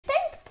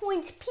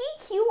points P,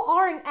 Q,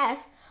 R, and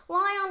S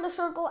lie on the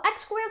circle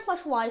x squared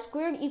plus y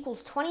squared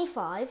equals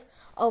 25.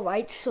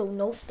 Alright, so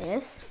note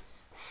this.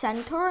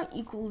 Center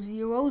equals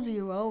 0,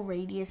 0,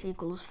 radius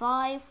equals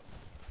 5.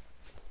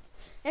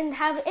 And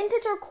have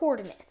integer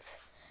coordinates.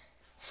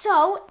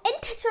 So,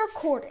 integer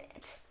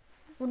coordinates,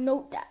 we'll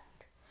note that.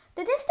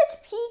 The distance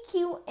P,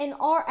 Q, and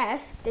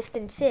RS,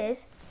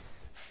 distances,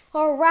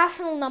 are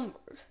rational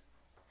numbers.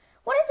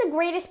 What is the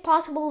greatest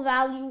possible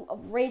value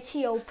of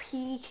ratio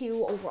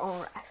PQ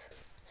over RS?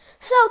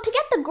 So to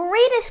get the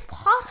greatest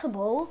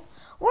possible,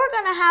 we're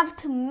going to have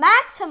to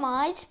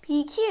maximize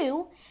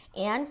PQ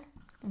and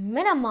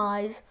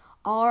minimize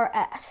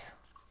RS.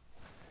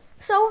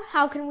 So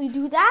how can we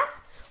do that?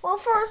 Well,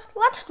 first,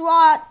 let's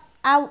draw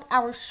out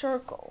our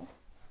circle.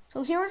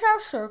 So here's our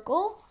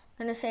circle.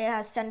 I'm going to say it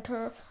has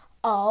center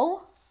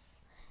O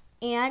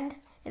and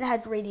it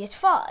has radius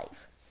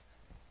 5.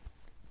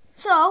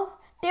 So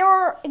there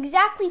are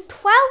exactly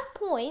 12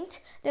 points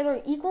that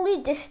are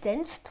equally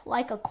distanced,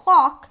 like a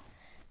clock,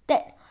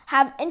 that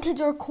have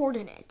integer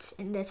coordinates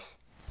in this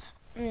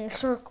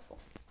circle.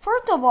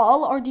 First of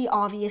all are the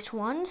obvious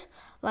ones,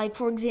 like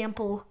for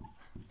example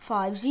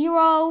 5,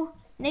 0,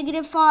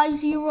 negative 5,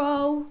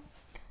 0,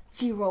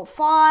 0,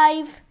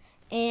 5,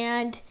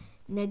 and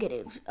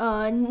negative.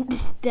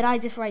 Did I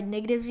just write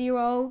negative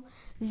 0,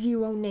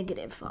 0,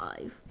 negative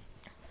 5?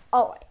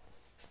 Alright.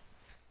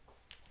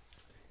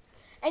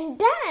 And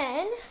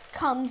then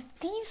comes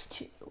these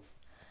two.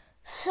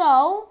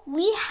 So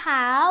we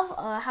have,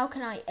 how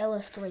can I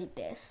illustrate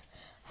this?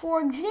 For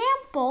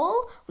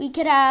example, we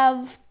could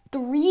have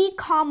 3,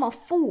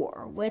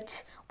 4,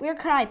 which, where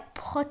could I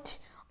put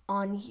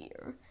on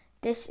here?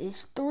 This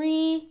is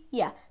 3,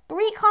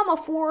 3,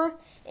 4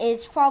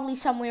 is probably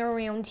somewhere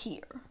around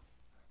here.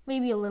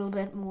 Maybe a little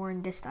bit more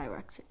in this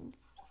direction.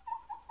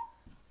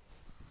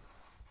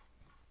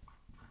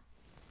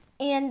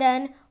 And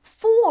then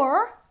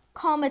 4,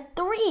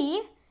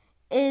 3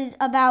 is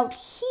about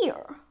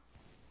here.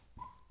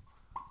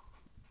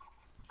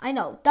 I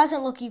know,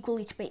 doesn't look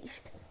equally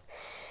spaced.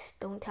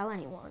 Don't tell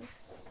anyone.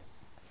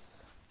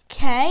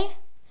 Okay,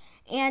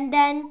 and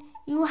then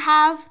you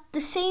have the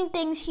same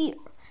things here.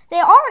 They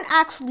aren't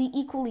actually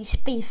equally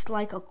spaced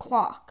like a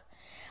clock.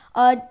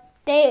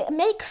 They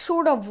make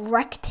sort of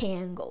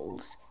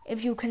rectangles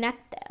if you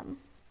connect them.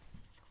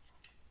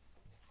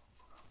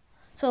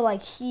 So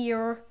like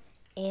here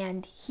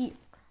and here.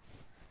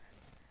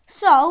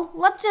 So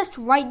let's just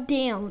write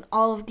down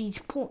all of these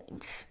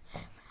points.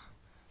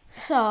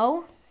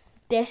 So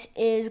this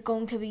is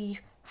going to be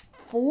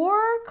 4,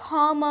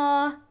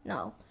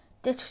 no,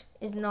 this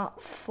is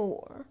not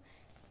 4.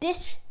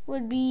 This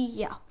would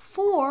be,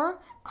 4,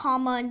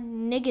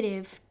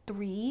 negative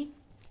 3,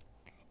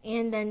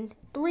 and then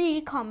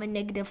 3,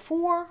 negative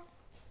 4,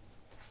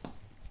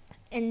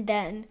 and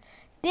then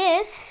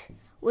this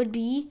would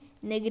be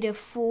negative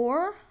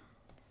 4,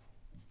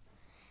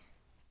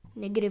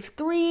 negative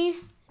 3,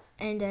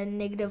 and then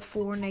negative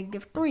 4,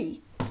 negative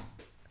 3.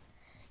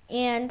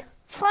 And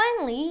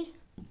finally,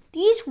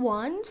 these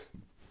ones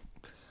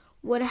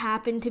would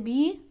happen to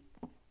be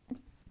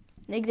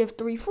negative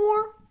 3,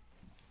 4,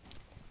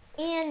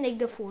 and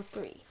negative 4,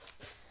 3.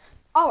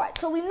 Alright,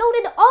 so we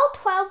noted all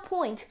 12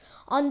 points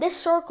on this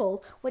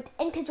circle with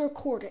integer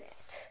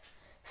coordinates.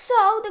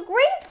 So, the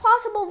greatest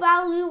possible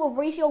value of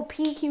ratio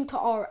PQ to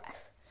RS.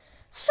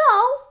 So,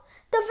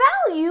 the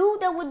value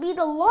that would be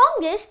the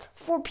longest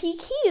for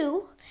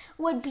PQ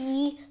would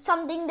be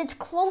something that's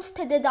close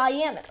to the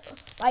diameter.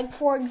 Like,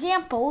 for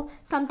example,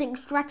 something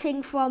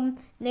stretching from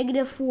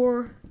negative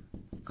 4,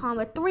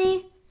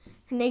 3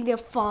 to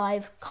negative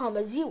 5,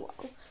 0,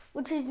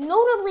 which is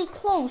notably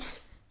close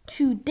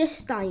to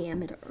this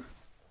diameter.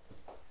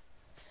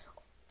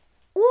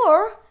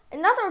 Or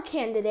another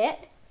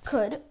candidate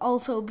could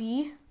also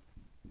be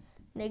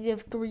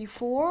negative 3,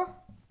 4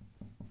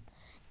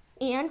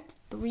 and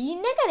 3,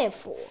 negative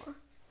 4.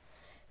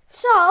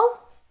 So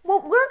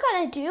what we're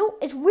going to do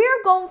is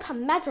we're going to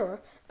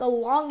measure the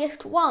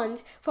longest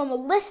ones from a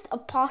list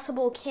of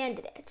possible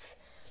candidates.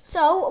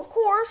 So of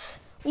course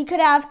we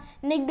could have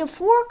negative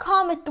 4,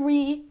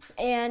 3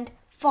 and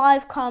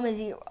 5,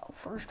 0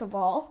 first of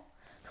all.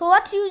 So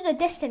let's use the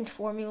distance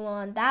formula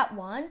on that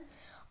one.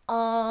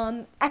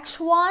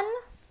 x1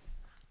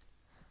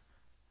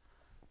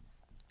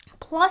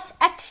 plus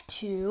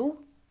x2,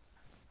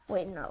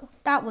 wait, no,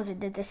 that wasn't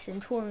the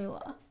distance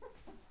formula.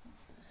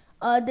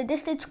 The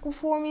distance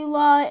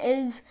formula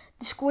is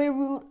the square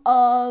root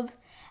of,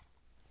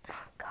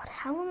 God,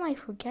 how am I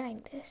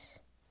forgetting this?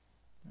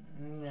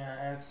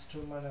 Yeah,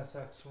 x2 minus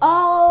x1.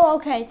 Oh,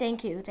 okay,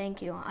 thank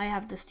you. I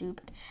have the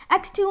stupid.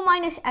 x2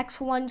 minus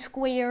x1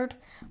 squared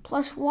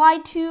plus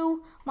y2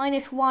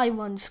 minus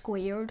y1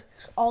 squared,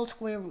 all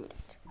square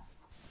rooted.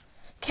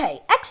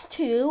 Okay,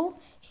 x2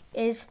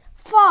 is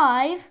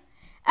 5,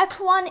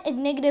 x1 is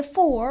negative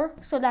 4,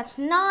 so that's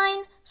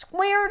 9,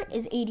 squared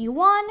is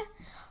 81,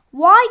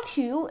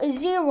 y2 is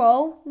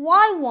 0,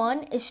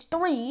 y1 is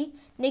 3,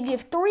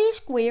 negative 3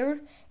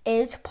 squared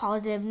is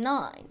positive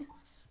 9.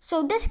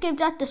 So this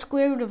gives us the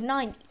square root of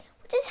 90,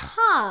 which is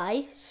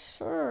high,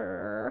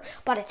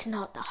 but it's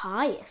not the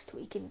highest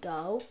we can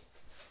go.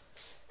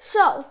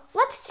 So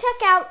let's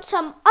check out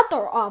some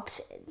other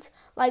options,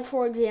 like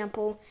for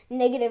example,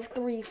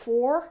 -3,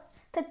 4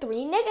 to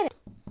 3, negative.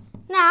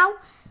 Now,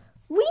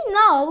 we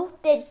know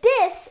that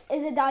this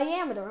is a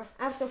diameter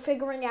after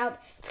figuring out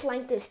its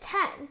length is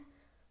 10.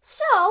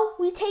 So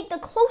we take the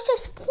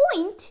closest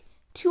point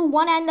to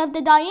one end of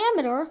the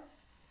diameter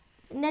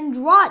and then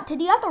draw it to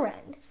the other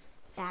end.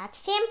 That's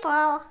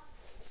simple.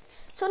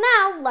 So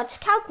now let's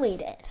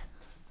calculate it.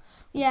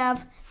 We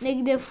have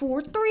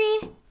 -4,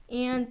 3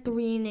 and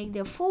 3,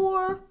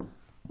 -4.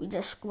 We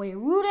just square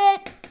root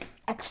it.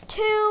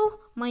 x2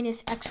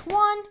 minus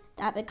x1,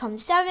 that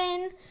becomes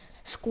 7.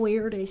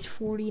 Squared is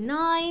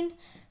 49.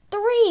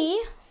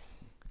 3.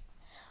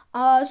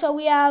 So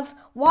we have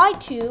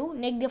y2,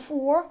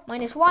 -4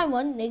 minus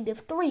y1,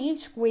 -3.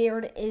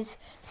 Squared is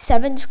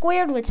 7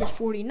 squared, which is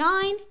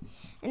 49.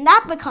 And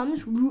that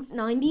becomes root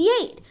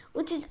 98,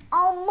 which is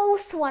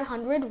almost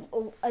 100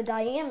 a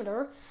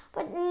diameter,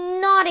 but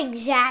not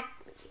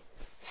exactly.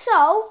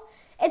 So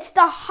it's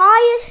the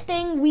highest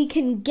thing we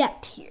can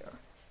get here.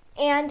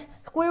 And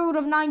square root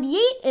of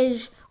 98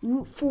 is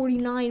root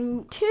 49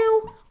 root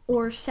 2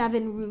 or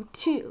 7 root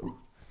 2.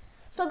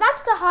 So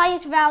that's the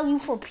highest value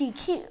for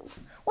PQ.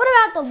 What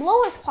about the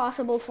lowest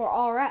possible for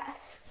RS?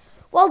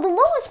 Well, the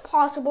lowest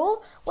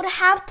possible would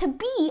have to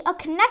be a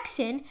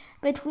connection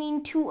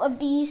between two of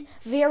these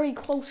very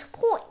close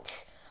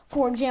points.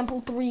 For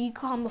example, 3,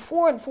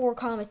 4 and 4,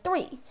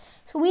 3.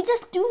 So we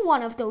just do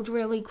one of those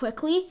really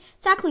quickly.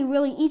 It's actually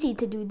really easy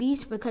to do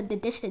these because the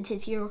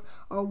distances here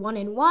are 1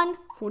 and 1,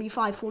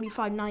 45,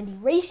 45, 90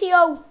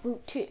 ratio,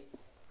 root 2.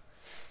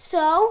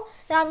 So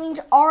that means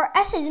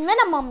RS's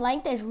minimum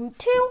length is root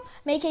 2,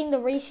 making the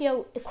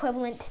ratio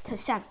equivalent to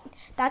 7.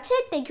 That's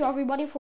it. Thank you everybody for